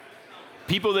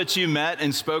people that you met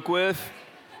and spoke with,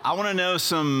 I want to know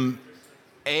some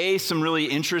really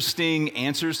interesting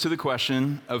answers to the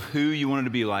question of who you wanted to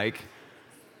be like.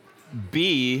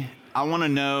 B, I want to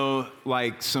know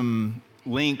like some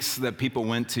links that people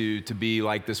went to be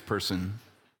like this person.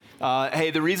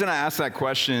 Hey, the reason I asked that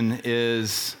question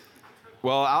is,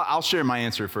 well, I'll share my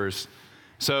answer first.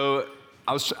 So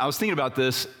I was thinking about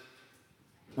this.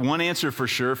 One answer for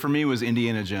sure for me was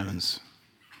Indiana Jones.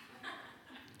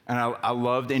 And I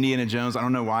loved Indiana Jones. I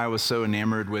don't know why I was so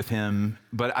enamored with him,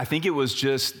 but I think it was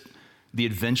just the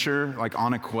adventure, like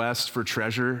on a quest for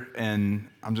treasure. And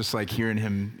I'm just like hearing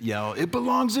him yell, "It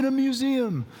belongs in a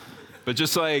museum." But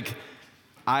just like,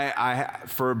 I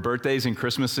for birthdays and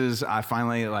Christmases, I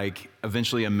finally like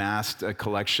eventually amassed a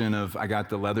collection of, I got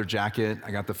the leather jacket,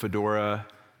 I got the fedora,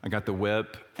 I got the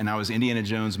whip, and I was Indiana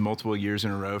Jones multiple years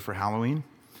in a row for Halloween.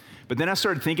 But then I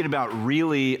started thinking about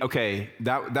really, okay,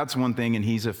 that's one thing, and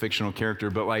he's a fictional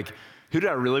character, but like, who did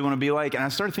I really want to be like? And I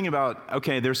started thinking about,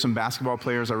 okay, there's some basketball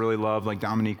players I really love, like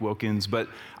Dominique Wilkins, but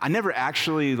I never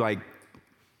actually like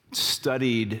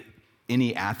studied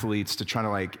any athletes to try to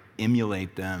like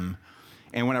emulate them.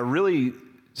 And when I really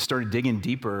started digging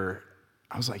deeper,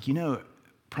 I was like,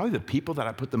 probably the people that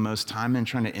I put the most time in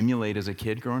trying to emulate as a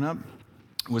kid growing up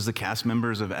was the cast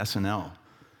members of SNL.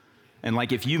 And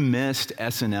like, if you missed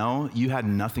SNL, you had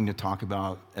nothing to talk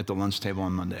about at the lunch table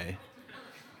on Monday.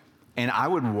 And I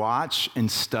would watch and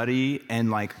study,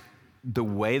 and like the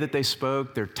way that they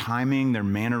spoke, their timing, their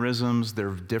mannerisms,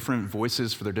 their different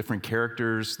voices for their different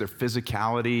characters, their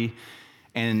physicality.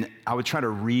 And I would try to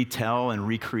retell and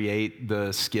recreate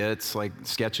the skits, like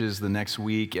sketches the next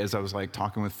week as I was like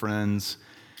talking with friends.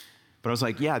 But I was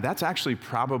like, yeah, that's actually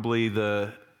probably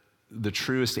the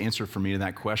truest answer for me to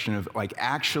that question of like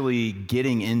actually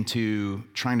getting into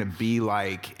trying to be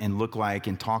like and look like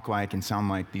and talk like and sound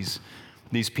like these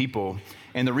people.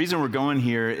 And the reason we're going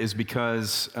here is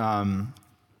because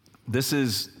this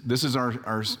is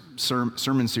our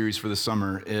sermon series for the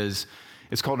summer.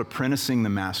 It's called Apprenticing the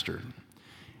Master.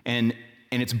 And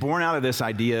it's born out of this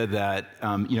idea that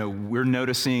we're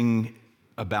noticing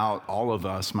about all of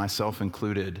us, myself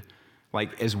included,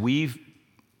 like as we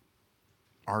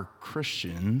are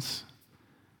Christians,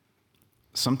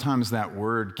 sometimes that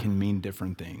word can mean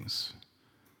different things.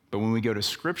 But when we go to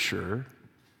Scripture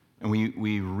and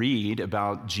we read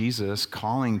about Jesus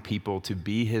calling people to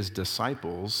be his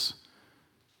disciples,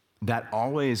 that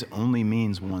always only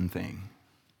means one thing.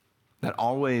 That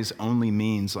always only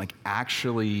means like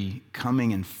actually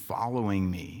coming and following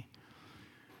me.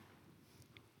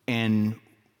 And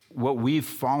what we've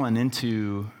fallen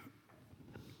into,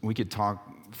 we could talk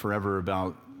forever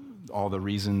about all the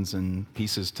reasons and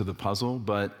pieces to the puzzle,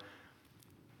 but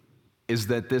is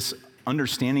that this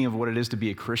understanding of what it is to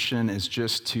be a Christian is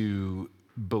just to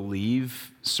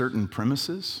believe certain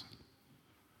premises,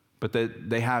 but that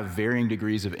they have varying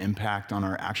degrees of impact on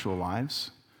our actual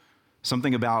lives.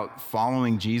 Something about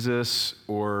following Jesus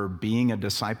or being a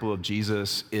disciple of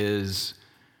Jesus is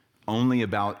only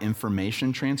about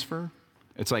information transfer.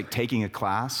 It's like taking a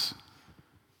class.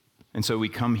 And so we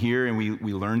come here and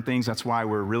we learn things. That's why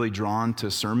we're really drawn to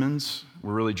sermons.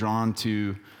 We're really drawn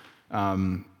to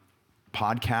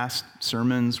podcast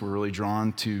sermons. We're really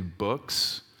drawn to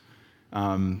books.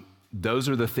 Those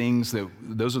are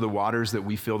the waters that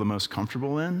we feel the most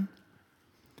comfortable in.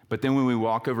 But then when we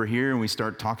walk over here and we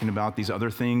start talking about these other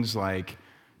things like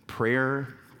prayer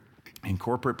and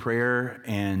corporate prayer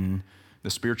and the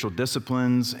spiritual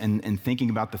disciplines and thinking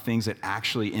about the things that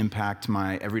actually impact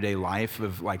my everyday life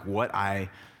of like what I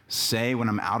say when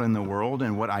I'm out in the world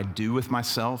and what I do with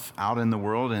myself out in the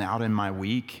world and out in my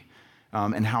week,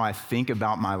 and how I think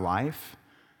about my life,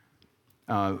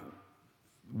 that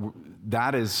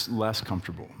is less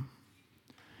comfortable.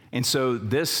 And so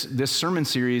this sermon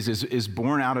series is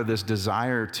born out of this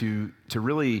desire to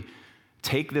really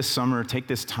take this summer, take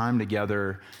this time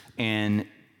together and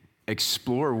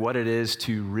explore what it is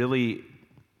to really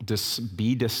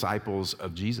be disciples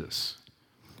of Jesus.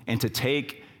 And to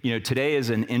take, today is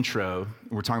an intro.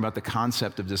 We're talking about the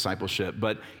concept of discipleship,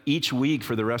 but each week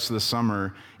for the rest of the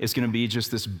summer is going to be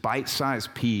just this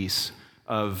bite-sized piece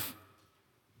of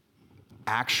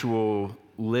actual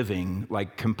living,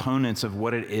 like components of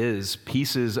what it is,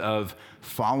 pieces of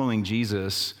following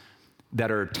Jesus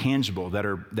that are tangible, that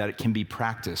it can be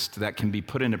practiced, that can be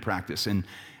put into practice. And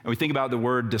we think about the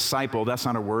word disciple, that's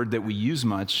not a word that we use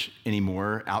much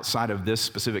anymore outside of this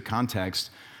specific context.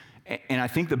 And I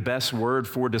think the best word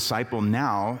for disciple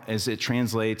now, as it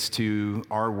translates to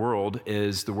our world,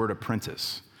 is the word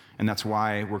apprentice. And that's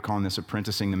why we're calling this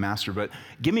Apprenticing the Master. But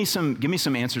give me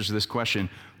some answers to this question.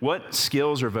 What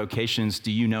skills or vocations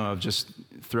do you know of just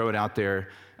throw it out there,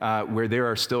 where there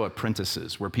are still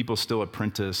apprentices, where people still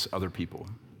apprentice other people.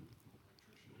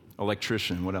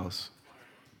 Electrician, what else?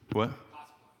 What?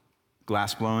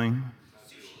 Glass blowing.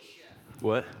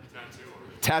 What?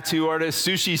 Tattoo artist,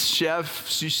 sushi chef.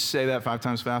 Say that 5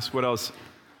 times fast. What else?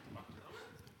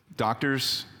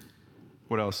 Doctors.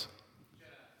 What else?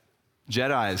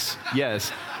 Jedis.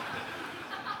 Yes.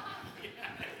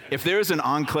 If there's an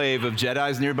enclave of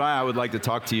Jedis nearby, I would like to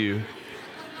talk to you.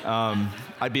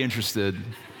 I'd be interested.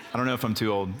 I don't know if I'm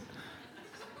too old.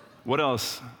 What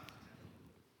else?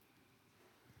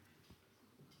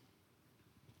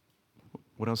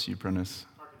 What else do you apprentice?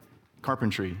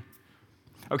 Carpentry.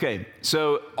 Okay,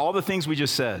 so all the things we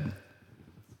just said,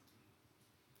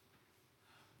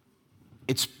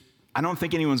 I don't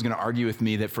think anyone's going to argue with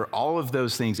me that for all of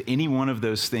those things, any one of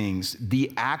those things,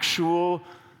 the actual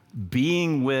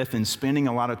being with and spending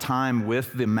a lot of time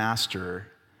with the master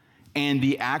and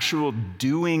the actual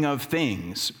doing of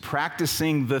things,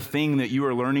 practicing the thing that you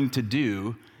are learning to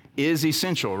do is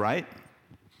essential, right?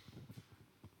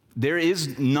 There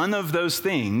is none of those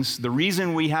things. The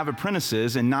reason we have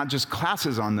apprentices and not just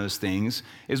classes on those things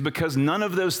is because none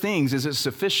of those things is it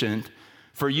sufficient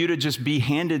for you to just be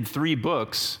handed 3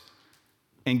 books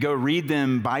and go read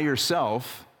them by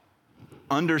yourself,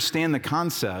 understand the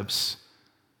concepts,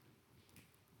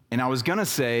 and I was going to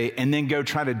say, and then go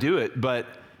try to do it, but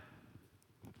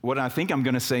what I think I'm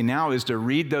going to say now is to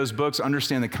read those books,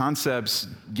 understand the concepts,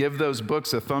 give those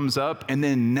books a thumbs up, and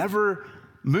then never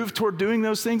move toward doing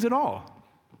those things at all.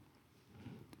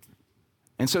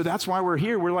 And so that's why we're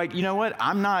here. We're like, you know what?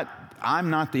 I'm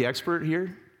not the expert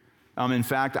here. In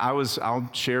fact, I'll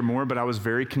share more, but I was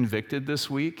very convicted this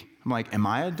week. I'm like, am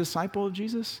I a disciple of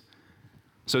Jesus?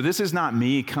 So this is not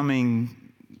me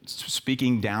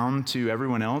speaking down to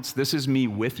everyone else. This is me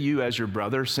with you as your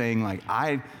brother saying like,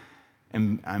 I'm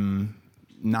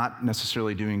not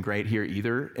necessarily doing great here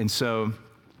either. And so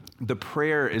the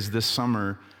prayer is this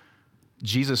summer,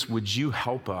 Jesus, would you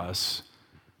help us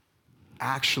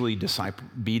actually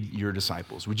be your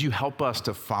disciples? Would you help us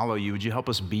to follow you? Would you help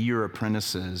us be your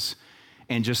apprentices?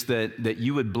 And just that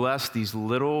you would bless these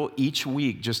each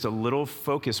week, just a little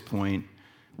focus point.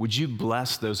 Would you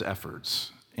bless those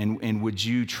efforts? And would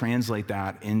you translate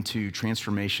that into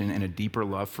transformation and a deeper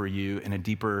love for you and a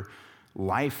deeper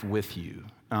life with you?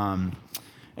 And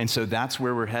so that's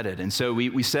where we're headed. And so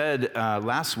we said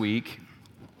last week,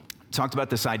 talked about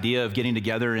this idea of getting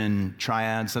together in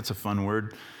triads. That's a fun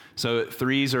word. So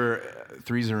threes are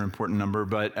an important number,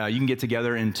 but you can get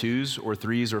together in 2s or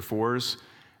 3s or 4s,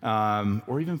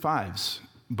 or even 5s.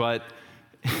 But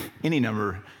any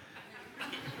number,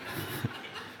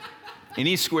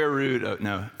 any square root.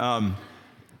 No.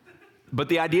 But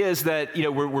the idea is that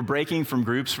we're breaking from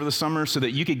groups for the summer so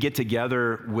that you could get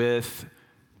together with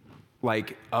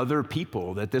like other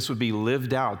people, that this would be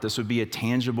lived out, this would be a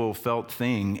tangible, felt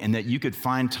thing, and that you could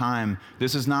find time.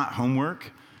 This is not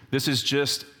homework. This is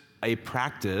just a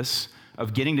practice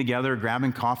of getting together,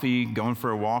 grabbing coffee, going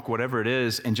for a walk, whatever it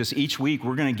is, and just each week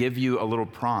we're going to give you a little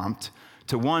prompt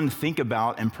to, one, think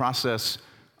about and process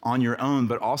on your own,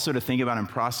 but also to think about and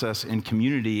process in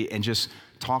community and just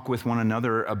talk with one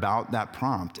another about that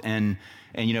prompt. And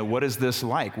what is this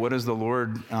like? What is the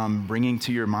Lord bringing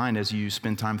to your mind as you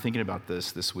spend time thinking about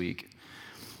this week?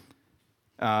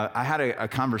 I had a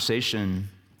conversation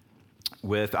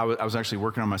with, I was actually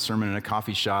working on my sermon in a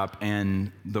coffee shop,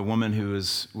 and the woman who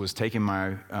was taking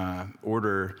my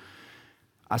order,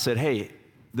 I said, hey,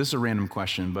 this is a random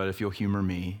question, but if you'll humor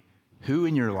me, who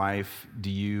in your life do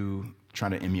you try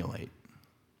to emulate?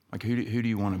 Like, who do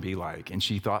you want to be like? And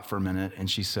she thought for a minute, and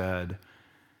she said,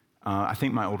 I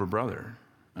think my older brother.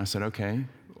 And I said, okay,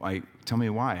 like, tell me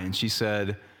why. And she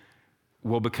said,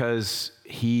 well, because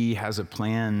he has a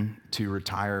plan to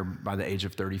retire by the age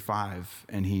of 35,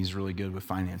 and he's really good with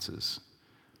finances.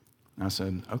 And I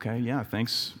said, okay, yeah,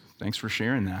 thanks for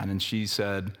sharing that. And she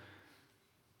said,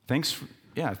 thanks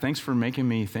for making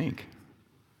me think.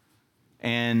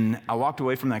 And I walked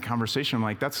away from that conversation. I'm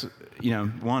like, that's,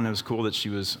 one, it was cool that she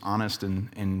was honest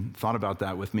and thought about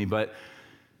that with me. But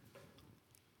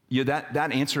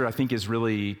that answer, I think, is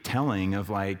really telling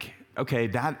of like, okay,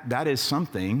 that is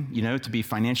something, to be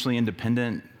financially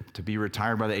independent, to be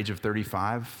retired by the age of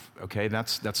 35, okay,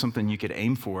 that's something you could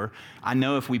aim for. I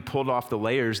know if we pulled off the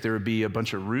layers, there would be a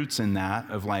bunch of roots in that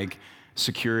of like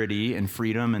security and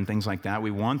freedom and things like that. We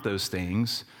want those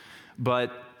things.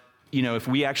 But if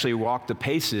we actually walked the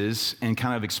paces and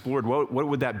kind of explored what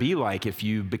would that be like if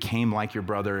you became like your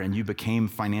brother and you became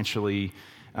financially,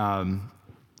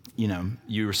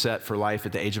 you were set for life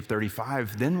at the age of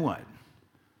 35, then what?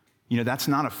 That's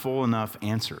not a full enough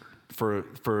answer. for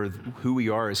who we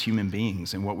are as human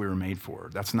beings and what we were made for.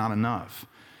 That's not enough.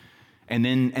 And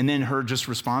then her just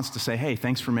response to say, hey,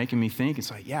 thanks for making me think.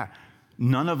 It's like, yeah,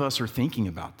 none of us are thinking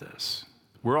about this.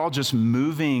 We're all just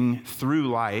moving through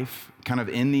life kind of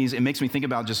in these, it makes me think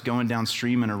about just going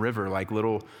downstream in a river, like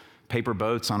little paper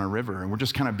boats on a river. And we're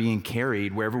just kind of being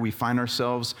carried wherever we find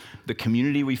ourselves, the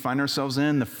community we find ourselves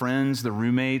in, the friends, the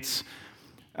roommates,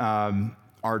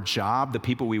 our job, the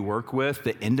people we work with,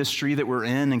 the industry that we're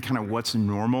in, and kind of what's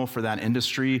normal for that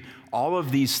industry. All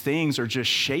of these things are just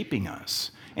shaping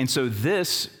us. And so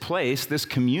this place, this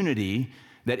community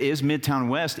that is Midtown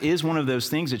West is one of those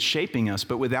things that's shaping us,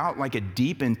 but without like a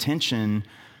deep intention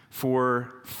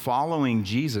for following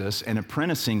Jesus and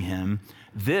apprenticing him,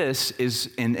 this is,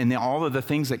 and all of the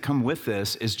things that come with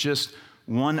this is just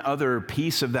one other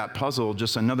piece of that puzzle,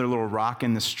 just another little rock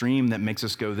in the stream that makes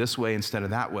us go this way instead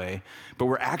of that way. But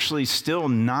we're actually still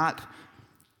not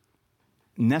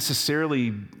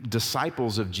necessarily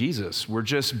disciples of Jesus. We're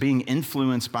just being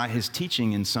influenced by his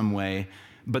teaching in some way,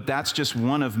 but that's just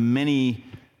one of many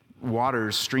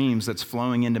waters, streams that's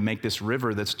flowing in to make this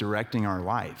river that's directing our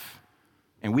life.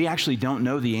 And we actually don't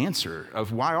know the answer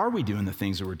of why are we doing the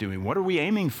things that we're doing? What are we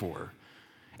aiming for?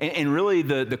 And really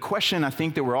the question I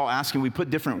think that we're all asking, we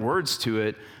put different words to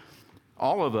it,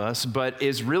 all of us, but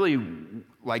is really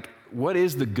like, what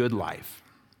is the good life?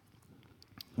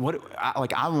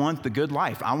 I want the good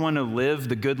life. I want to live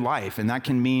the good life. And that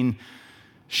can mean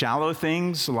shallow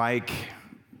things like,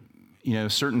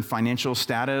 certain financial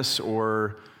status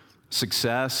or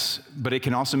success, but it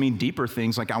can also mean deeper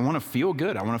things like I want to feel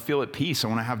good. I want to feel at peace. I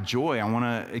want to have joy. I want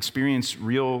to experience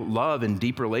real love and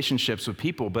deep relationships with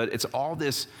people. But it's all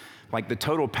this, like the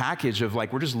total package of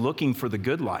like, we're just looking for the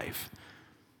good life.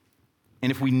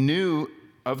 And if we knew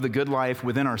of the good life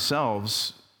within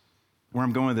ourselves, where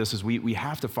I'm going with this is we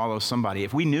have to follow somebody.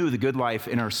 If we knew the good life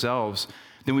in ourselves,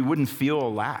 then we wouldn't feel a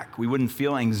lack. We wouldn't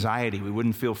feel anxiety. We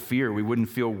wouldn't feel fear. We wouldn't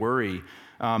feel worry.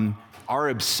 Our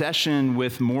obsession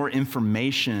with more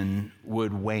information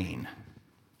would wane.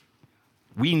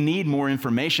 We need more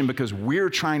information because we're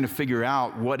trying to figure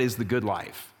out what is the good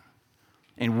life.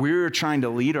 And we're trying to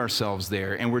lead ourselves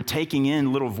there. And we're taking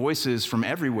in little voices from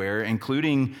everywhere,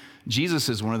 including Jesus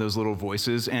is one of those little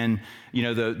voices. And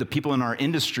the people in our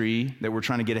industry that we're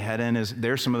trying to get ahead in,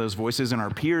 they're some of those voices, and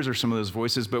our peers are some of those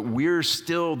voices, but we're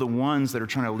still the ones that are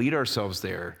trying to lead ourselves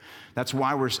there. That's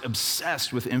why we're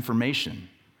obsessed with information.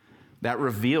 That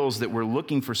reveals that we're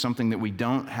looking for something that we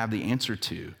don't have the answer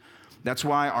to. That's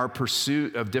why our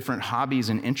pursuit of different hobbies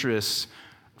and interests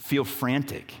feel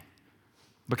frantic.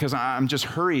 Because I'm just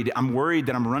hurried. I'm worried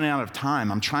that I'm running out of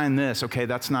time. I'm trying this. Okay,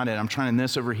 that's not it. I'm trying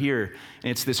this over here. And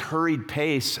it's this hurried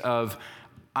pace of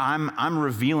I'm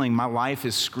revealing my life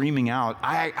is screaming out.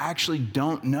 I actually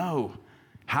don't know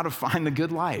how to find the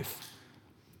good life.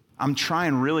 I'm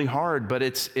trying really hard,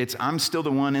 but I'm still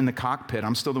the one in the cockpit.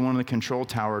 I'm still the one in the control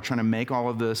tower trying to make all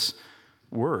of this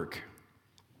work.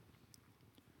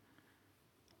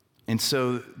 And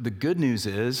so the good news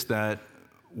is that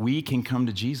we can come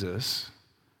to Jesus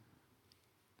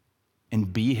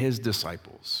and be his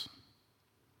disciples.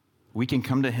 We can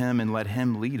come to him and let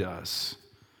him lead us.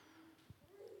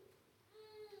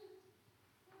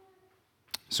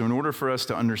 So in order for us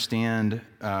to understand,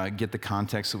 get the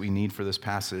context that we need for this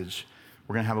passage,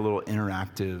 we're going to have a little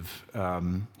interactive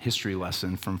history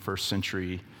lesson from first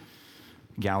century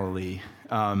Galilee.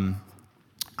 I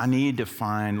need to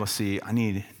find, I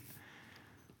need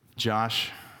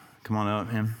Josh, come on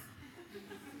up, him.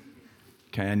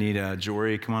 Okay, I need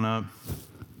Jory, come on up.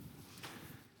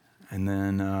 And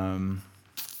then,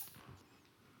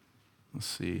 let's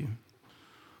see.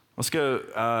 Let's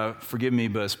go, forgive me,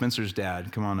 but Spencer's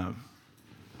dad, come on up.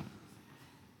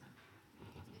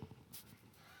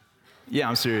 Yeah,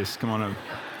 I'm serious, come on up.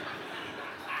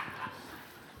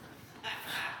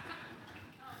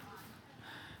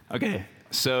 Okay,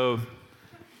 so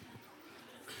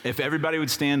if everybody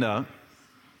would stand up.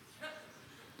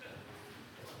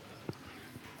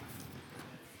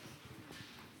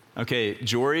 Okay,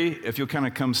 Jory, if you'll kind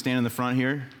of come stand in the front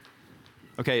here.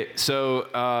 Okay,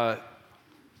 so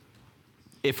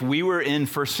if we were in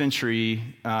first century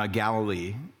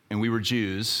Galilee and we were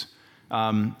Jews,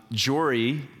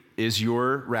 Jory is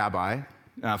your rabbi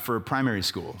for primary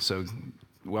school. So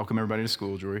welcome everybody to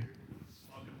school, Jory.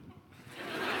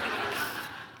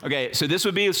 Okay, so this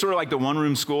would be sort of like the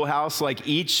one-room schoolhouse. Like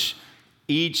each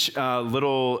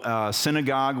little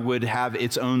synagogue would have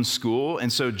its own school.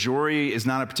 And so Jory is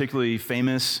not a particularly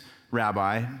famous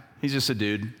rabbi. He's just a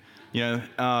dude,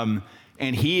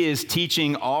 and he is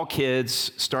teaching all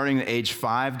kids starting at age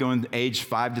 5, going age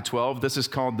 5 to 12. This is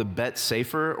called the Bet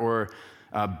Sefer, or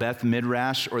Beth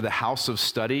Midrash, or the house of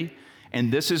study.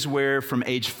 And this is where from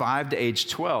age 5 to age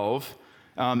 12,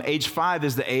 age 5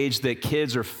 is the age that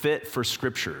kids are fit for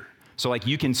Scripture. So like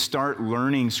you can start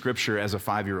learning Scripture as a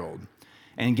 5-year-old.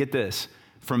 And get this,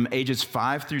 from ages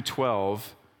 5 through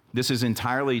 12, this is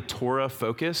entirely Torah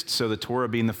focused. So the Torah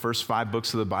being the first 5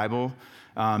 books of the Bible,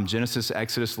 Genesis,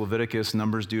 Exodus, Leviticus,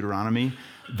 Numbers, Deuteronomy,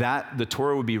 that the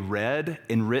Torah would be read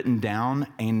and written down.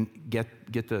 And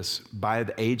get this, by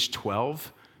the age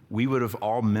 12, we would have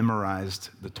all memorized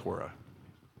the Torah.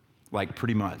 Like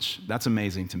pretty much. That's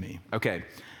amazing to me. Okay,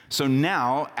 so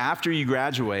now after you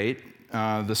graduate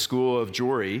the school of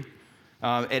Jory,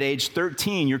 at age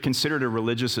 13, you're considered a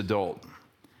religious adult.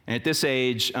 And at this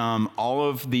age, all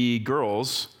of the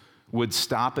girls would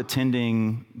stop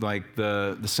attending like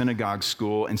the synagogue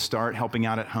school and start helping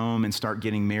out at home and start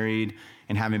getting married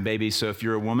and having babies. So if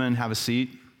you're a woman, have a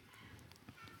seat.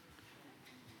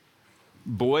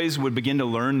 Boys would begin to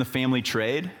learn the family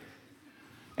trade.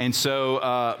 And so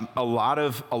a lot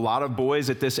of boys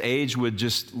at this age would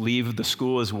just leave the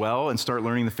school as well and start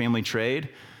learning the family trade.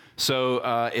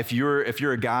 So if you're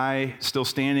a guy still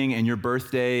standing and your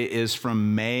birthday is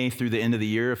from May through the end of the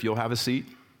year, if you'll have a seat.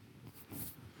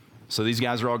 So these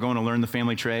guys are all going to learn the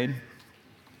family trade.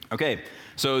 Okay,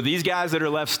 so these guys that are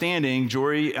left standing,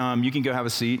 Jory, you can go have a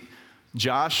seat.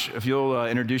 Josh, if you'll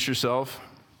introduce yourself.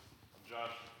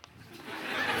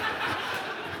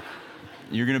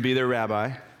 You're going to be their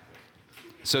rabbi.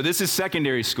 So this is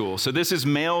secondary school. So this is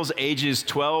males ages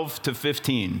 12 to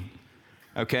 15,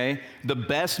 okay? The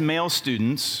best male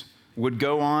students would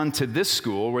go on to this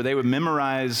school where they would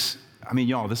memorize, I mean,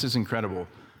 y'all, this is incredible.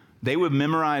 They would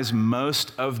memorize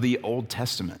most of the Old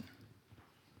Testament.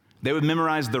 They would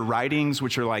memorize the writings,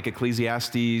 which are like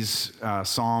Ecclesiastes,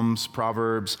 Psalms,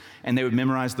 Proverbs, and they would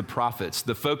memorize the prophets.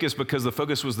 Because the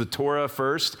focus was the Torah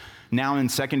first, now in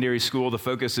secondary school, the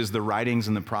focus is the writings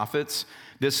and the prophets.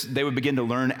 They would begin to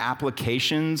learn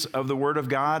applications of the Word of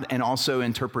God and also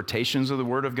interpretations of the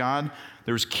Word of God.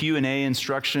 There was Q&A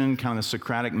instruction, kind of the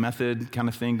Socratic method kind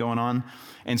of thing going on.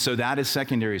 And so that is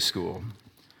secondary school.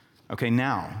 Okay,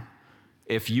 now,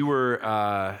 if you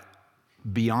were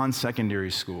beyond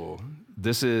secondary school,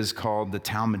 this is called the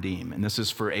Talmudim, and this is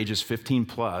for ages 15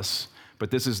 plus, but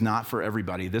this is not for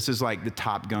everybody. This is like the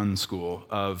Top Gun school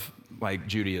of like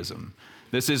Judaism.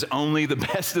 This is only the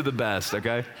best of the best,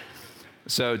 okay?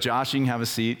 So Josh, you can have a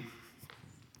seat.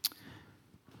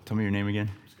 Tell me your name again.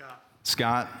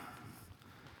 Scott.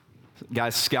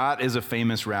 Guys, Scott is a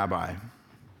famous rabbi,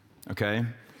 okay?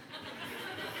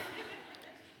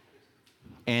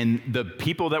 And the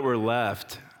people that were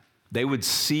left, they would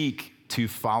seek to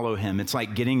follow him. It's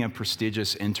like getting a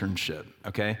prestigious internship,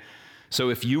 okay? So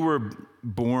if you were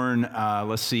born,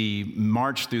 let's see,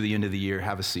 March through the end of the year,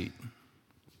 have a seat.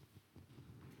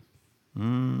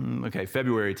 Okay,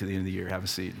 February to the end of the year, have a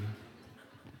seat.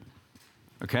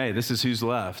 Okay, this is who's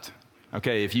left.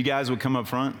 Okay, if you guys would come up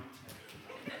front.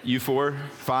 You 4,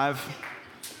 5.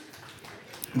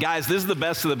 Guys, this is the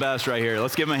best of the best right here.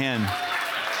 Let's give them a hand.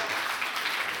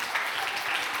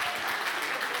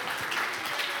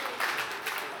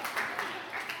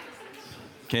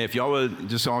 Okay, if y'all would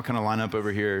just all kind of line up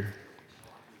over here.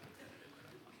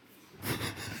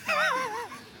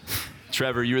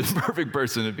 Trevor, you're the perfect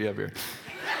person to be up here.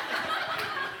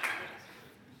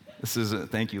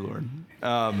 Thank you, Lord.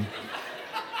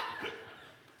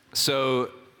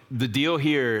 So the deal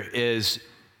here is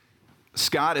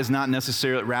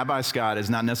Rabbi Scott is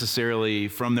not necessarily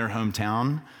from their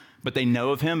hometown, but they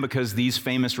know of him because these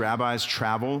famous rabbis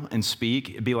travel and speak.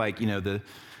 It'd be like,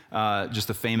 just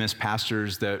the famous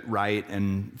pastors that write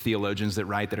and theologians that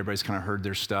write that everybody's kind of heard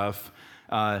their stuff.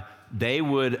 They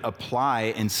would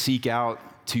apply and seek out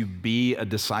to be a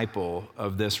disciple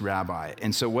of this rabbi.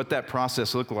 And so what that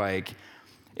process looked like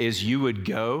is you would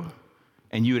go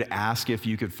and you would ask if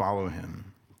you could follow him.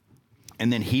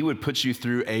 And then he would put you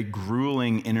through a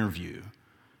grueling interview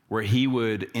where he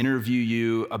would interview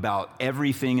you about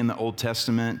everything in the Old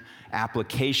Testament,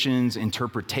 applications,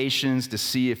 interpretations, to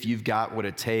see if you've got what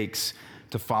it takes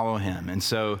to follow him. And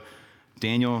so,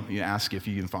 Daniel, you ask if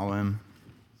you can follow him.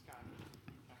 Scott,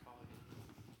 I follow you.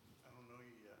 I don't know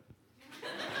you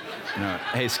yet.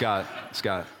 No. Hey, Scott.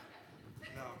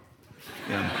 No.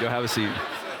 Yeah, go have a seat.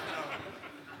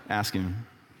 Ask him.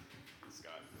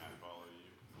 Scott, can I follow you?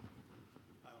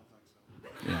 I don't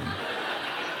think so. Yeah.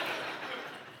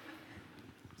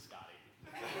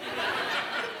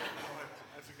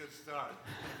 That's a good start.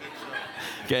 I think so.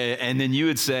 Okay, and then you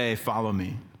would say, follow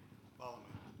me. Follow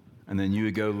me. And then you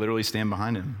would go literally stand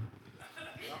behind him.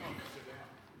 I'm going to sit down.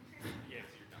 Yes,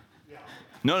 you're done. Yeah.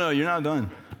 No, you're not done.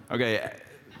 Okay,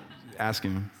 ask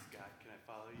him. Scott, can I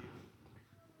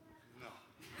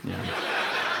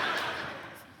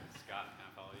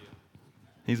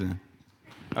He's in.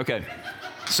 Okay.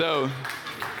 So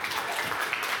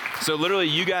literally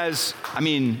you guys,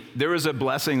 there was a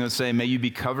blessing that say, may you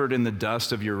be covered in the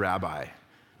dust of your rabbi.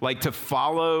 Like to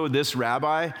follow this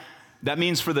rabbi, that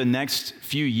means for the next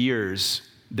few years,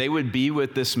 they would be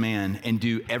with this man and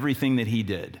do everything that he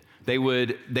did. They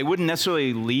wouldn't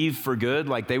necessarily leave for good,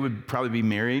 like they would probably be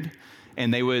married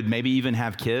and they would maybe even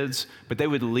have kids, but they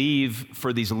would leave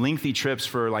for these lengthy trips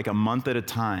for like a month at a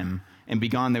time and be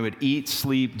gone. They would eat,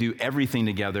 sleep, do everything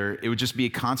together. It would just be a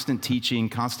constant teaching,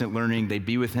 constant learning. They'd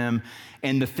be with him.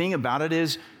 And the thing about it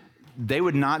is, they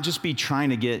would not just be trying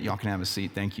to get, y'all can have a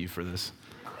seat, thank you for this.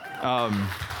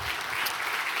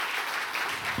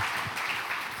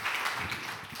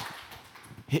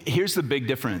 Here's the big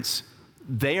difference.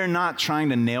 They are not trying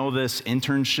to nail this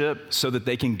internship so that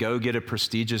they can go get a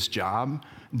prestigious job.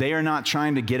 They are not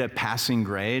trying to get a passing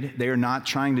grade. They are not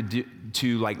trying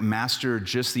to master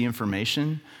just the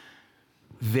information.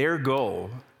 Their goal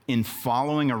in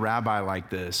following a rabbi like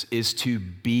this is to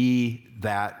be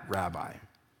that rabbi.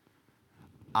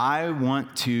 I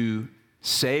want to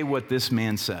say what this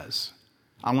man says.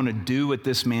 I want to do what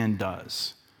this man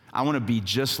does. I want to be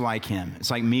just like him.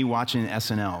 It's like me watching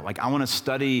SNL. Like, I want to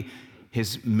study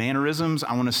his mannerisms.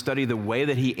 I want to study the way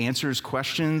that he answers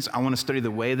questions. I want to study the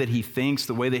way that he thinks,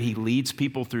 the way that he leads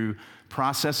people through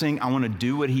processing. I want to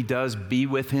do what he does, be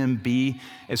with him, be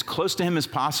as close to him as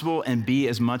possible, and be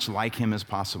as much like him as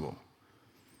possible.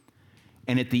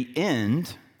 And at the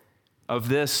end of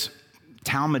this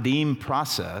Talmudim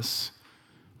process,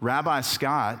 Rabbi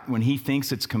Scott, when he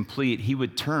thinks it's complete, he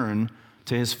would turn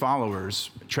to his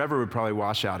followers. Trevor would probably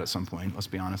wash out at some point, let's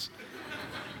be honest.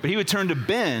 But he would turn to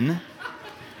Ben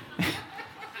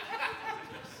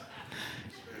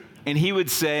and he would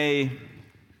say,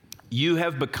 you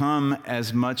have become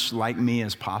as much like me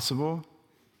as possible.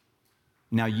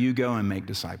 Now you go and make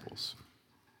disciples.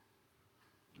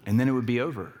 And then it would be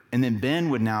over. And then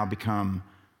Ben would now become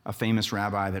a famous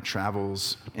rabbi that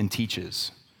travels and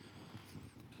teaches.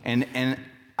 And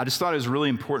I just thought it was really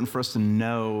important for us to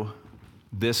know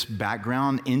this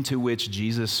background into which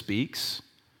Jesus speaks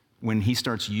when he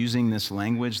starts using this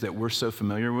language that we're so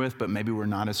familiar with, but maybe we're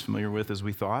not as familiar with as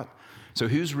we thought. So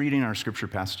who's reading our scripture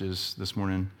passages this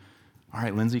morning? All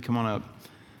right, Lindsay, come on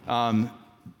up.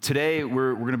 Today,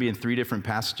 we're going to be in 3 different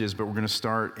passages, but we're going to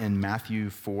start in Matthew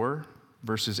 4,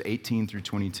 verses 18 through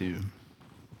 22.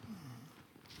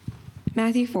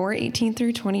 Matthew 4, 18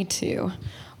 through 22.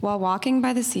 While walking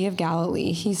by the Sea of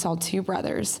Galilee, he saw 2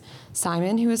 brothers,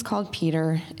 Simon, who is called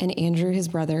Peter, and Andrew, his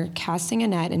brother, casting a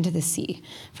net into the sea,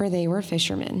 for they were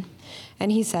fishermen.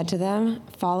 And he said to them,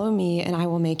 follow me, and I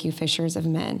will make you fishers of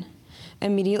men.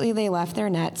 Immediately they left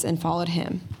their nets and followed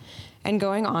him. And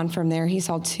going on from there, he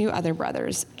saw 2 other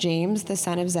brothers, James, the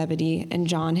son of Zebedee, and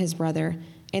John, his brother,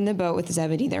 in the boat with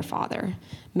Zebedee, their father,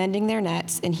 mending their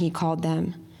nets, and he called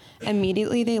them.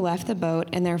 Immediately they left the boat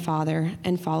and their father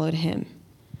and followed him.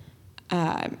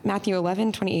 Matthew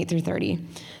 11, 28 through 30.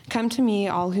 Come to me,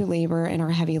 all who labor and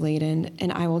are heavy laden,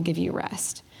 and I will give you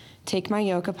rest. Take my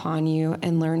yoke upon you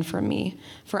and learn from me,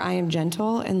 for I am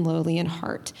gentle and lowly in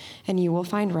heart, and you will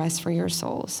find rest for your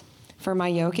souls. For my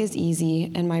yoke is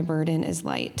easy and my burden is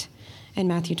light. And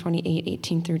Matthew 28,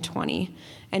 18 through 20.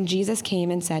 And Jesus came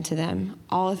and said to them,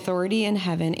 all authority in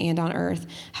heaven and on earth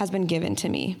has been given to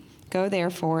me. Go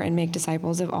therefore and make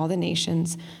disciples of all the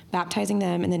nations, baptizing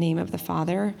them in the name of the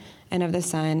Father and of the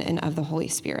Son and of the Holy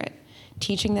Spirit,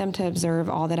 teaching them to observe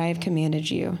all that I have commanded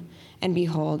you. And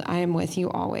behold, I am with you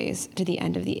always to the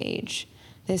end of the age.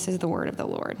 This is the word of the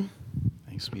Lord.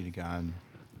 Thanks be to God.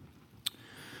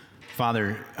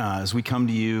 Father, as we come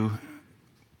to you,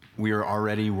 we are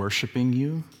already worshiping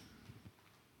you,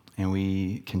 and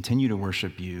we continue to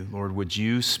worship you. Lord, would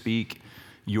you speak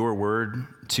your word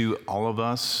to all of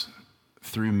us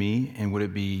through me, and would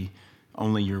it be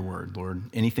only your word, Lord?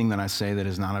 Anything that I say that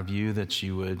is not of you, that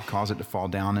you would cause it to fall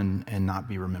down and not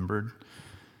be remembered.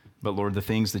 But Lord, the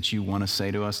things that you want to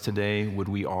say to us today, would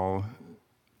we all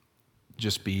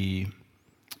just be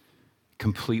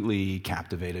completely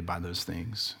captivated by those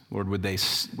things? Lord, would they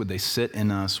sit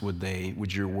in us?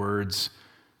 Would your words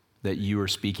that you are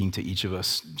speaking to each of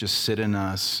us just sit in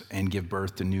us and give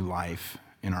birth to new life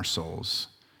in our souls?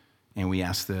 And we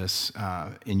ask this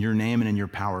in your name and in your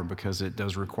power, because it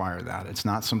does require that. It's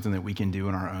not something that we can do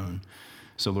on our own.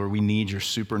 So Lord, we need your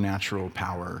supernatural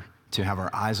power to have our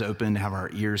eyes open, to have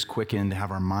our ears quickened, to have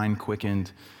our mind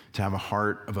quickened, to have a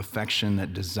heart of affection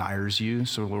that desires you.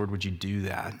 So Lord, would you do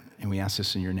that? And we ask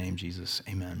this in your name, Jesus.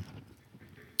 Amen.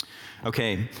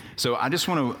 Okay, so I just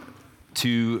want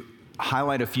to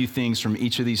highlight a few things from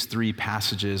each of these 3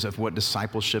 passages of what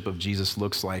discipleship of Jesus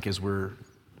looks like as we're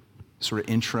sort of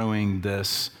introing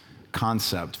this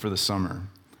concept for the summer.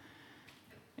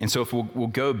 And so if we'll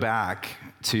go back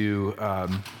to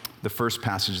the first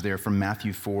passage there from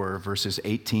Matthew 4, verses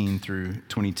 18 through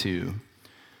 22.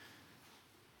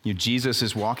 Jesus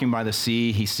is walking by the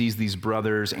sea. He sees these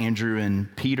brothers, Andrew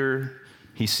and Peter.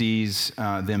 He sees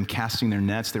them casting their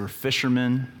nets. They were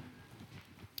fishermen.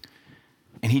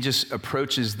 And he just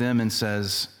approaches them and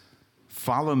says,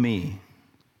 "Follow me,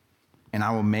 and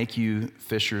I will make you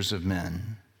fishers of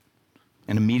men."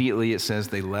 And immediately it says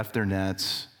they left their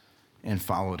nets and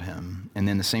followed him. And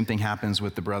then the same thing happens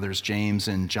with the brothers James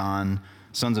and John,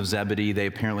 sons of Zebedee. They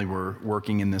apparently were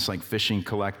working in this like fishing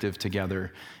collective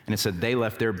together. And it said they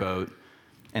left their boat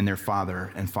and their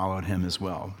father and followed him as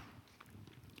well.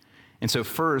 And so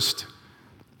first,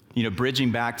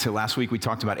 bridging back to last week, we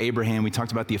talked about Abraham. We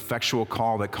talked about the effectual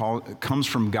call that comes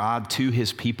from God to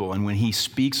his people. And when he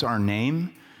speaks our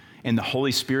name and the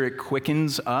Holy Spirit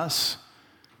quickens us,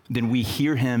 then we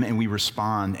hear him and we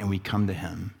respond and we come to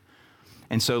him.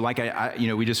 And so like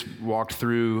we just walked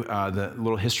through the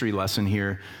little history lesson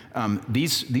here.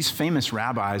 These famous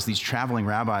rabbis, these traveling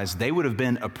rabbis, they would have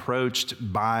been approached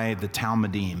by the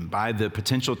Talmudim, by the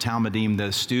potential Talmudim,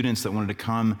 the students that wanted to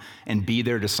come and be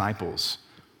their disciples.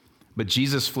 But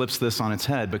Jesus flips this on its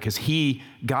head because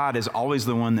God is always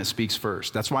the one that speaks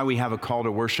first. That's why we have a call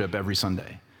to worship every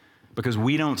Sunday. Because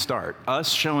we don't start.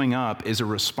 Us showing up is a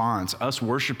response. Us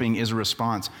worshiping is a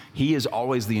response. He is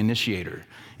always the initiator.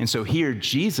 And so here,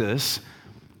 Jesus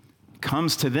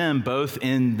comes to them both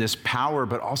in this power,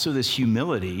 but also this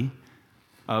humility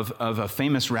of a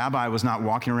famous rabbi was not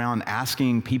walking around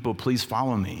asking people, "Please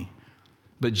follow me."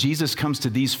 But Jesus comes to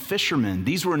these fishermen.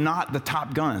 These were not the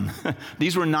top gun.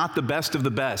 These were not the best of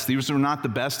the best. These were not the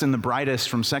best and the brightest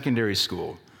from secondary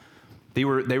school. They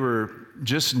were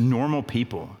just normal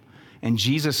people. And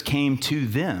Jesus came to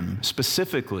them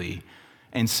specifically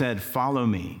and said, "Follow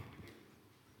me."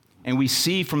 And we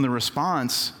see from the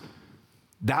response,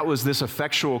 that was this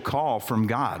effectual call from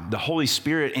God. The Holy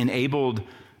Spirit enabled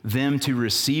them to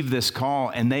receive this call,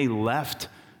 and they left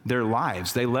their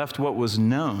lives. They left what was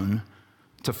known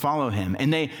to follow him.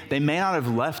 And they may not have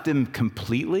left him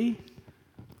completely,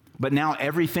 but now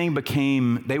everything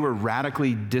they were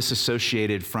radically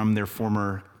disassociated from their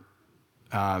former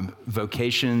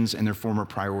vocations and their former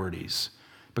priorities,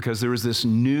 because there was this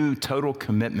new total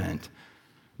commitment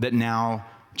that now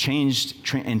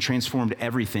changed and transformed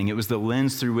everything. It was the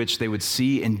lens through which they would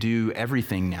see and do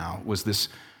everything now, was this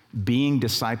being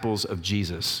disciples of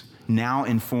Jesus, now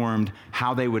informed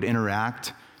how they would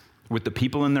interact with the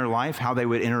people in their life, how they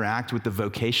would interact with the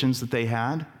vocations that they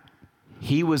had.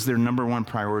 He was their number one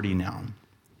priority now.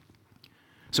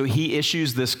 So he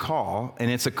issues this call,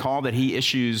 and it's a call that he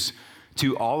issues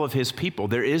to all of his people.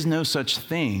 There is no such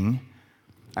thing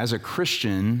as a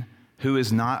Christian who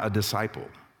is not a disciple.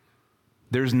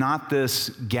 There's not this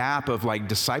gap of like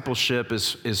discipleship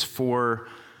is for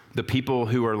the people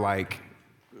who are like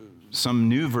some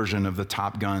new version of the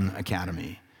Top Gun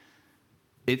Academy.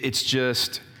 It's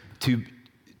just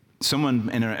someone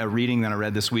in a reading that I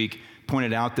read this week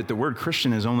pointed out that the word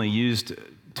Christian is only used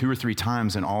 2 or 3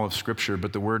 times in all of Scripture,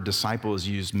 but the word disciple is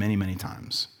used many, many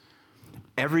times.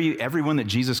 Everyone that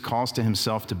Jesus calls to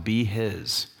himself to be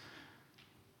his,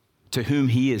 to whom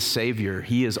he is Savior,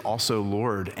 he is also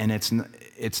Lord, and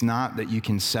it's not that you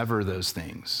can sever those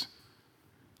things.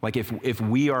 Like if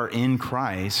we are in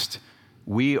Christ,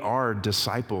 we are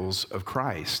disciples of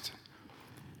Christ.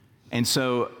 And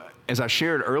so, as I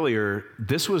shared earlier,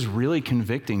 this was really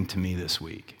convicting to me this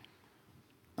week.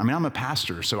 I mean, I'm a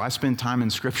pastor, so I spend time in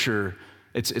Scripture.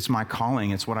 It's my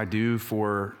calling. It's what I do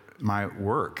for my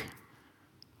work.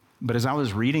 But as I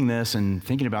was reading this and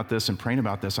thinking about this and praying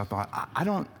about this, I thought,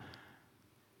 I'm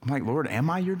like, Lord, am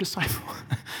I your disciple?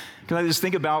 Because I just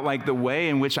think about like the way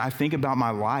in which I think about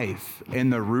my life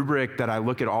and the rubric that I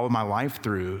look at all of my life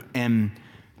through, and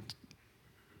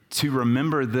to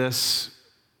remember this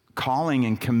calling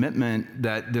and commitment,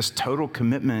 that this total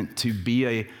commitment to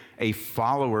be a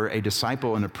follower, a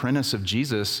disciple, an apprentice of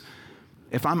Jesus.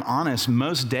 If I'm honest,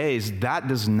 most days that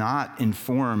does not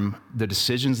inform the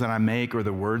decisions that I make or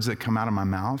the words that come out of my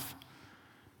mouth.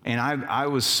 And I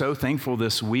was so thankful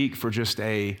this week for just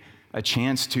a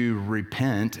chance to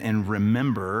repent and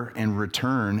remember and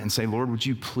return and say, Lord, would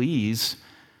you please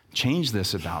change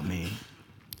this about me?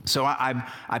 So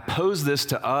I pose this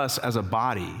to us as a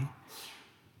body,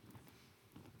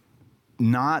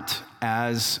 not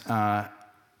as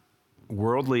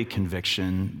worldly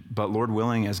conviction, but Lord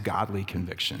willing, as godly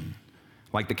conviction.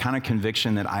 Like the kind of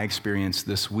conviction that I experienced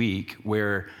this week,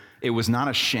 where it was not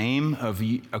a shame of,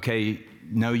 okay,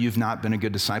 no, you've not been a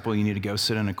good disciple, you need to go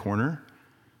sit in a corner.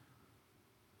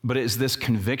 but it's this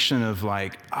conviction of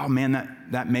like, oh man,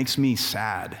 that makes me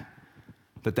sad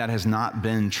that has not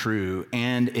been true.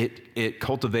 And it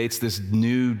cultivates this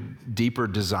new, deeper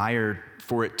desire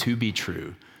for it to be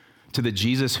true. To the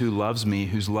Jesus who loves me,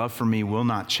 whose love for me will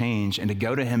not change, and to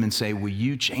go to him and say, will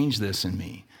you change this in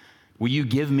me? Will you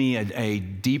give me a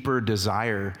deeper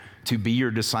desire to be your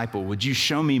disciple? Would you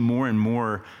show me more and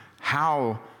more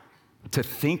how to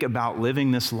think about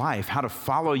living this life, how to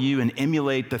follow you and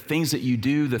emulate the things that you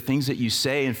do, the things that you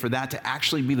say, and for that to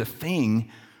actually be the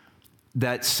thing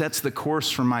that sets the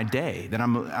course for my day, that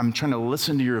I'm trying to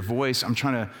listen to your voice. I'm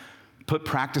trying to put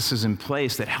practices in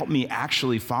place that help me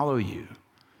actually follow you.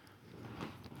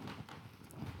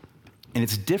 And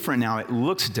it's different now. It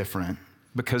looks different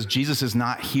because Jesus is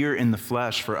not here in the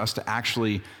flesh for us to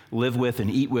actually live with and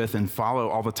eat with and follow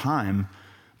all the time.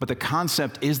 But the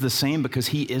concept is the same because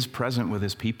he is present with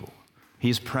his people. He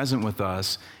is present with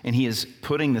us, and he is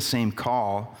putting the same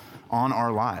call on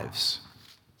our lives.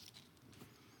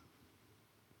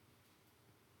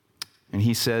 And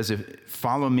he says,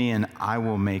 follow me and I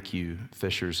will make you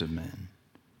fishers of men.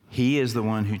 He is the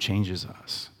one who changes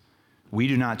us. We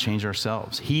do not change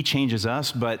ourselves. He changes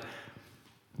us, but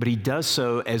he does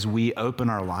so as we open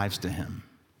our lives to him.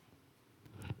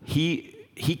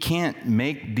 He can't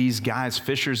make these guys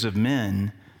fishers of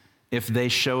men if they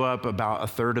show up about a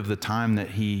third of the time that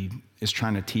he is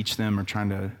trying to teach them or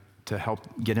trying to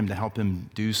help him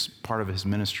do part of his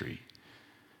ministry.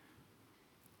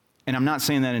 And I'm not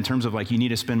saying that in terms of like you need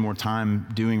to spend more time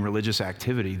doing religious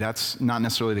activity. That's not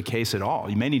necessarily the case at all.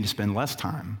 You may need to spend less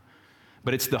time.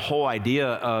 But it's the whole idea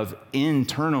of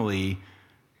internally,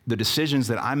 the decisions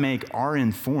that I make are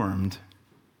informed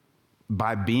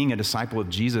by being a disciple of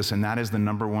Jesus, and that is the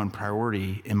number one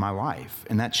priority in my life.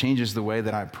 And that changes the way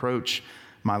that I approach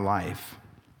my life.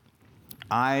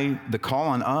 The call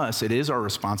on us, it is our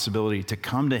responsibility to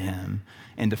come to him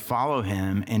and to follow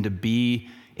him and to be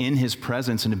in his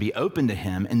presence and to be open to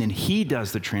him, and then he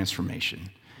does the transformation.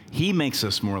 He makes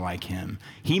us more like him.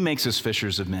 He makes us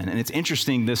fishers of men. And it's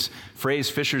interesting, this phrase,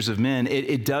 fishers of men,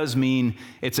 it does mean,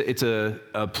 it's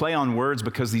a play on words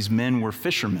because these men were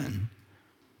fishermen.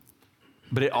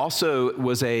 But it also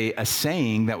was a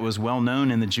saying that was well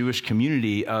known in the Jewish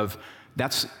community of,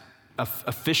 that's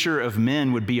a fisher of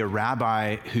men would be a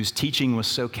rabbi whose teaching was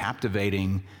so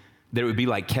captivating that it would be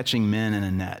like catching men in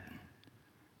a net.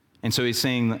 And so he's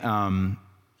saying, I'm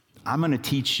going to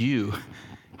teach you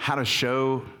how to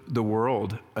show the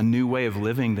world a new way of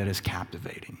living that is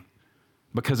captivating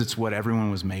because it's what everyone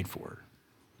was made for.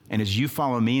 And as you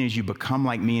follow me, and as you become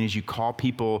like me, and as you call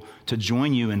people to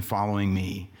join you in following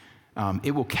me,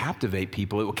 it will captivate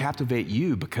people. It will captivate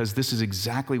you because this is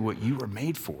exactly what you were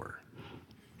made for,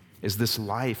 is this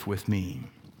life with me.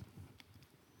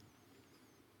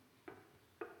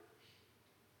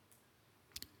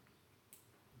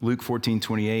 Luke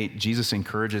 14:28, Jesus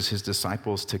encourages his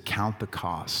disciples to count the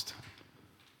cost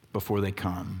before they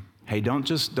come. Hey, don't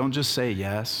just say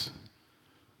yes.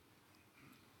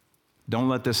 Don't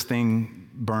let this thing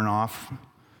burn off.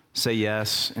 Say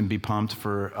yes and be pumped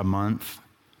for a month.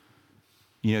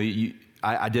 You know,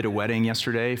 I did a wedding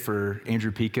yesterday for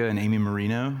Andrew Pica and Amy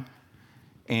Marino,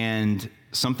 and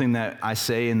something that I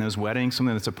say in those weddings,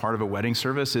 something that's a part of a wedding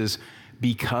service is,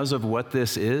 because of what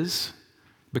this is,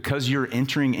 because you're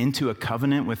entering into a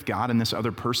covenant with God and this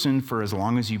other person for as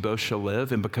long as you both shall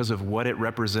live, and because of what it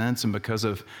represents and because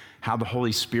of how the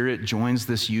Holy Spirit joins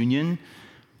this union,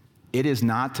 it is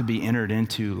not to be entered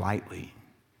into lightly.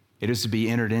 It is to be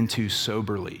entered into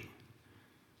soberly.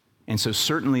 And so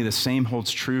certainly the same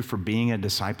holds true for being a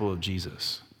disciple of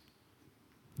Jesus.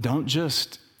 Don't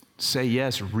just say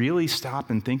yes, really stop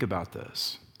and think about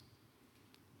this.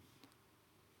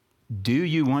 Do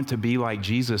you want to be like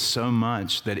Jesus so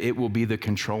much that it will be the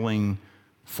controlling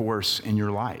force in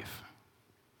your life?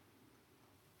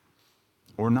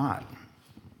 Or not?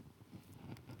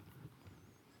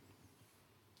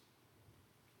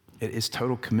 It is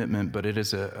total commitment, but it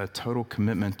is a total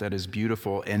commitment that is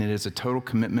beautiful, and it is a total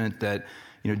commitment that,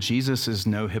 Jesus is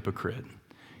no hypocrite.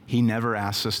 He never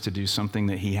asks us to do something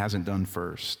that he hasn't done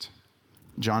first.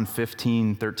 John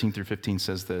 15:13-15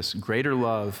 says this, "Greater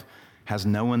love has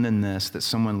no one than this, that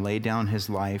someone lay down his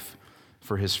life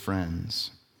for his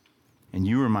friends. And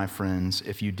you are my friends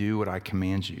if you do what I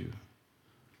command you.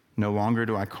 No longer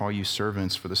do I call you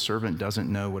servants, for the servant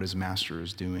doesn't know what his master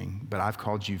is doing. But I've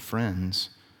called you friends,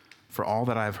 for all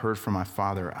that I have heard from my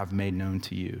Father I've made known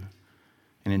to you."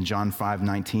 And in John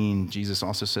 5:19, Jesus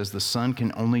also says, "The Son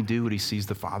can only do what he sees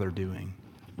the Father doing."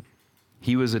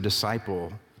 He was a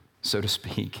disciple, so to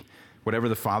speak. Whatever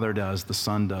the Father does, the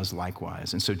Son does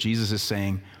likewise. And so Jesus is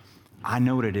saying, I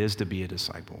know what it is to be a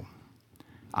disciple.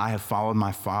 I have followed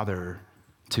my Father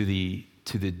to the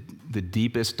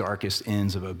deepest, darkest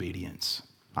ends of obedience.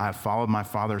 I have followed my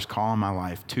Father's call in my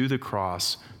life to the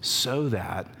cross so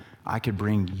that I could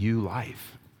bring you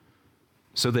life,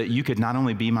 so that you could not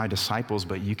only be my disciples,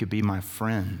 but you could be my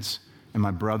friends and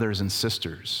my brothers and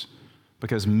sisters.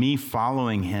 Because me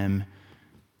following him,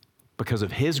 because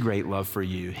of his great love for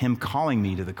you, him calling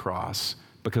me to the cross,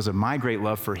 because of my great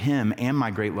love for him and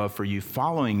my great love for you,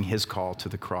 following his call to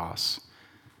the cross,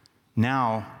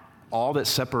 now all that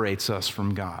separates us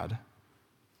from God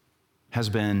has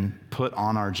been put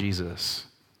on our Jesus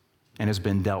and has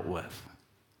been dealt with.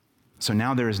 So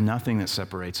now there is nothing that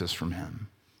separates us from him.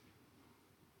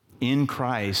 In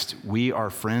Christ, we are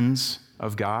friends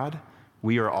of God.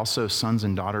 We are also sons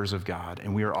and daughters of God,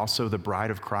 and we are also the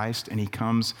bride of Christ, and he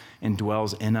comes and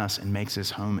dwells in us and makes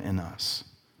his home in us.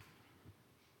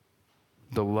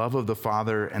 The love of the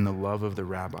Father and the love of the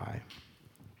Rabbi.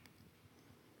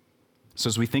 So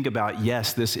as we think about,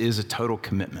 yes, this is a total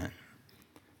commitment.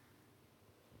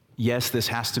 Yes, this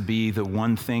has to be the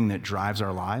one thing that drives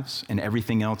our lives, and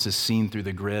everything else is seen through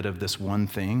the grid of this one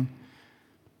thing.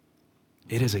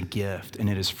 It is a gift, and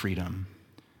it is freedom.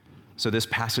 So this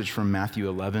passage from Matthew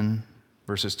 11,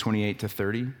 verses 28 to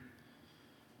 30,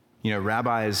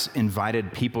 rabbis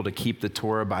invited people to keep the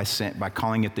Torah by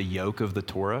calling it the yoke of the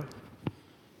Torah.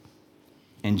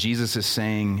 And Jesus is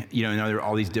saying, there are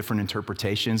all these different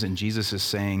interpretations, and Jesus is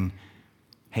saying,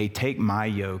 hey, take my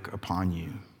yoke upon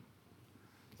you,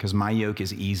 because my yoke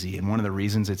is easy. And one of the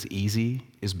reasons it's easy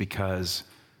is because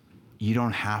you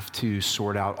don't have to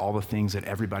sort out all the things that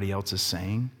everybody else is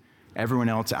saying. Everyone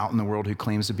else out in the world who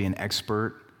claims to be an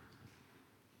expert,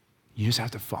 you just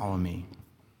have to follow me.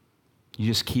 You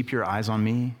just keep your eyes on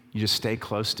me. You just stay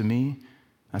close to me.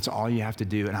 That's all you have to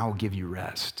do, and I will give you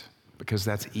rest, because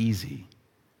that's easy.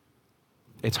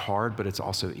 It's hard, but it's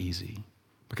also easy.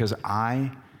 Because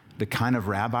the kind of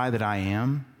rabbi that I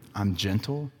am, I'm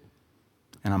gentle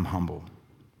and I'm humble.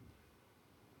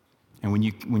 And when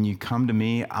you come to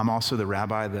me, I'm also the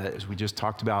rabbi that, as we just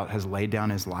talked about, has laid down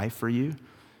his life for you.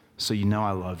 So you know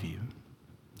I love you.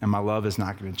 And my love is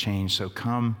not going to change. So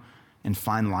come and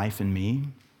find life in me.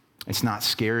 It's not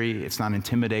scary. It's not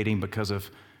intimidating because of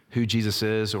who Jesus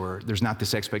is, or there's not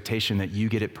this expectation that you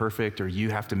get it perfect or you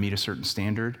have to meet a certain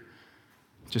standard.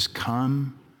 Just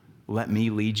come, let me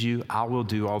lead you. I will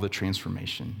do all the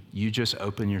transformation. You just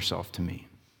open yourself to me.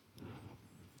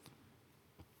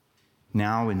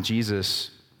 Now in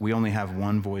Jesus, we only have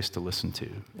one voice to listen to,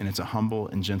 and it's a humble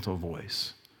and gentle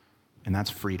voice. And that's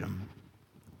freedom.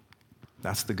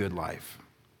 That's the good life.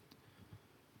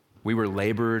 We were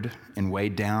labored and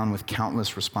weighed down with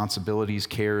countless responsibilities,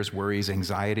 cares, worries,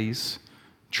 anxieties,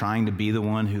 trying to be the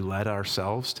one who led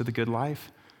ourselves to the good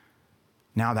life.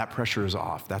 Now that pressure is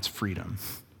off. That's freedom.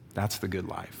 That's the good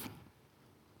life.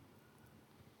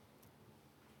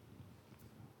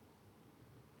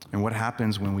 And what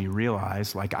happens when we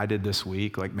realize, like I did this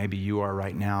week, like maybe you are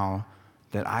right now,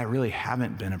 that I really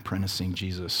haven't been apprenticing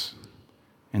Jesus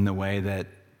in the way that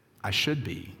I should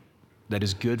be, that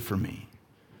is good for me.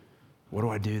 What do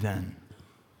I do then?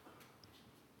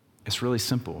 It's really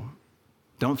simple.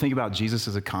 Don't think about Jesus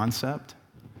as a concept.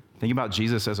 Think about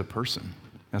Jesus as a person.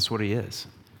 That's what he is.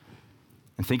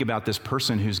 And think about this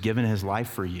person who's given his life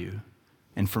for you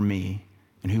and for me,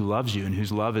 and who loves you and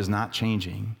whose love is not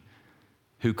changing,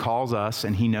 who calls us,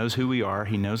 and he knows who we are.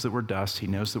 He knows that we're dust. He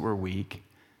knows that we're weak.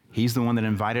 He's the one that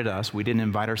invited us. We didn't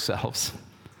invite ourselves.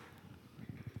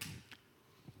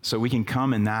 So we can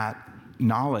come in that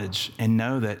knowledge and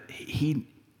know that he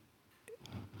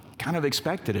kind of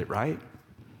expected it, right?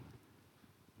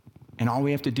 And all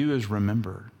we have to do is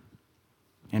remember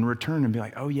and return and be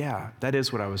like, oh yeah, that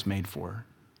is what I was made for.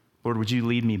 Lord, would you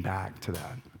lead me back to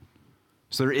that?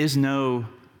 So there is no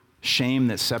shame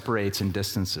that separates and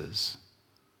distances.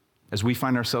 As we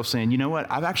find ourselves saying, you know what,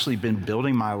 I've actually been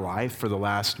building my life for the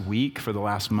last week, for the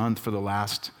last month, for the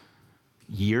last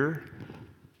year,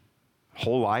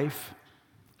 whole life,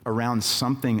 around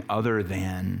something other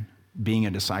than being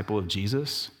a disciple of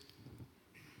Jesus.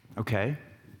 Okay.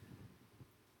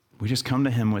 We just come to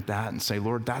him with that and say,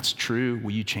 Lord, that's true.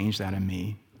 Will you change that in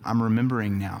me? I'm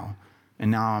remembering now,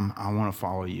 and now I want to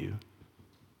follow you.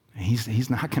 And he's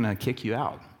not going to kick you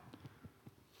out.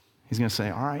 He's going to say,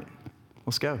 all right,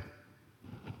 let's go.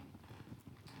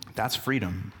 That's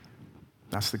freedom.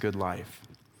 That's the good life.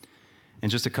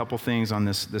 And just a couple things on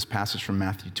this passage from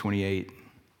Matthew 28.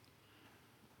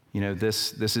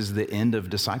 This is the end of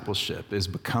discipleship, is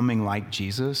becoming like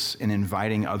Jesus and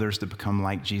inviting others to become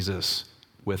like Jesus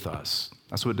with us.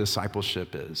 That's what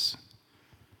discipleship is.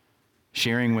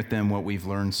 sharing with them what we've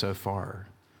learned so far.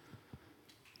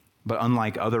 But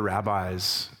unlike other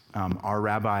rabbis, our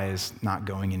rabbi is not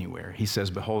going anywhere. He says,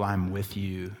 behold, I'm with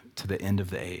you to the end of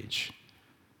the age.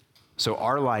 So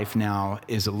our life now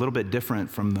is a little bit different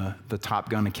from the Top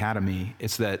Gun Academy.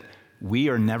 It's that we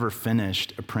are never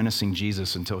finished apprenticing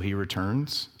Jesus until he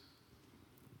returns.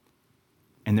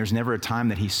 And there's never a time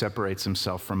that he separates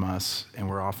himself from us and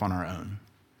we're off on our own.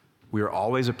 We are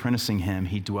always apprenticing him.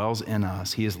 He dwells in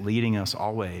us. He is leading us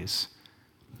always.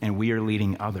 And we are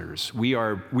leading others. We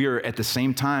are at the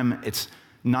same time, it's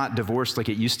not divorced like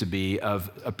it used to be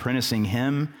of apprenticing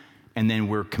him, and then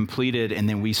we're completed, and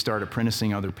then we start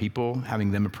apprenticing other people,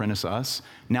 having them apprentice us.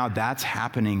 Now that's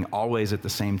happening always at the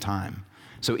same time.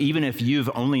 So even if you've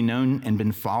only known and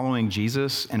been following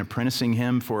Jesus and apprenticing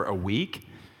him for a week,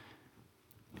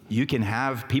 you can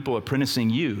have people apprenticing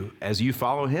you as you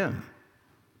follow him.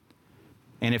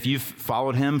 And if you've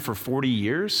followed him for 40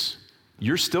 years,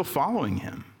 you're still following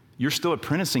him. You're still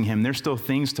apprenticing him. There's still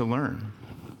things to learn.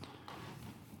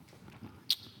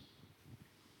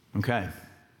 Okay.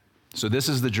 So this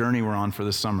is the journey we're on for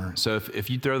the summer. So if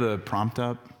you throw the prompt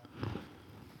up.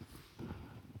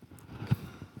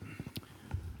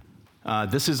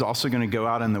 This is also going to go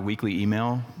out in the weekly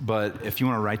email, but if you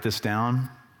want to write this down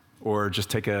or just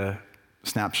take a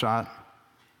snapshot.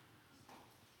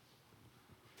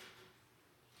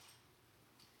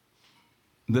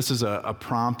 This is a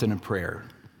prompt and a prayer.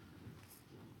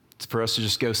 It's for us to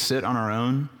just go sit on our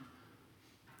own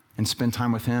and spend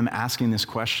time with him, asking this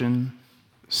question,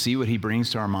 see what he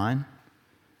brings to our mind.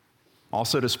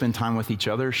 Also to spend time with each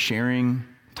other, sharing,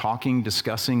 talking,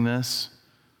 discussing this.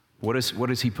 What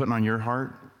is he putting on your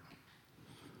heart?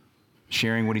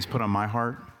 Sharing what he's put on my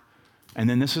heart. And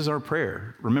then this is our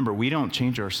prayer. Remember, we don't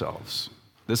change ourselves.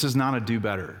 This is not a do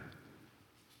better.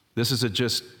 This is a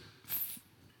just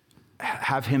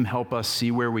have him help us see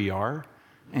where we are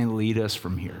and lead us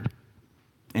from here.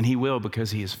 And he will, because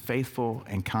he is faithful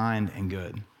and kind and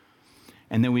good.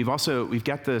 And then we've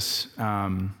got this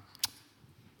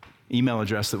email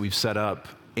address that we've set up,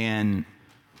 and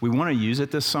we want to use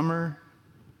it this summer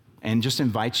and just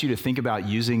invite you to think about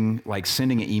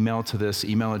sending an email to this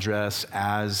email address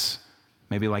as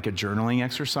maybe like a journaling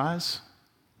exercise.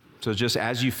 So just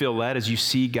as you feel led, as you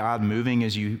see God moving,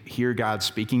 as you hear God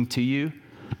speaking to you,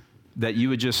 that you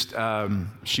would just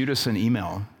shoot us an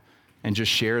email and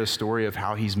just share the story of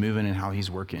how he's moving and how he's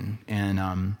working.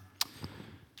 And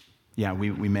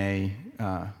we may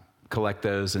collect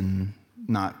those and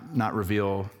not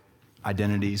reveal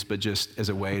identities, but just as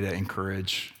a way to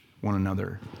encourage one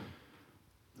another.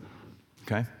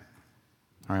 Okay? All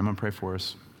right, I'm going to pray for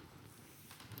us.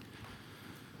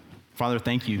 Father,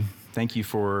 thank you. Thank you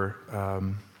for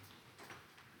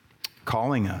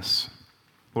calling us.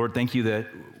 Lord, thank you that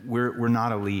we're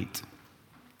not elite.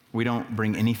 We don't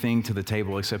bring anything to the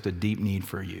table except a deep need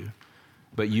for you.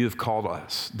 But you have called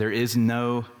us. There is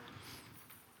no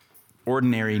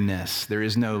ordinariness. There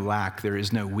is no lack. There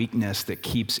is no weakness that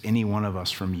keeps any one of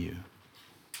us from you.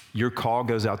 Your call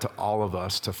goes out to all of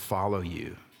us to follow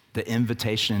you. The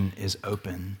invitation is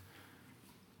open.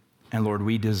 And Lord,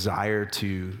 we desire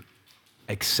to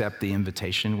accept the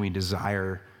invitation. We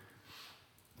desire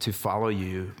to follow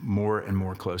you more and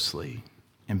more closely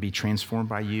and be transformed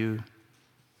by you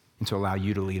and to allow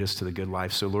you to lead us to the good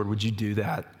life. So Lord, would you do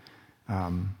that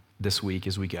this week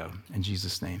as we go? In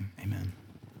Jesus' name, amen.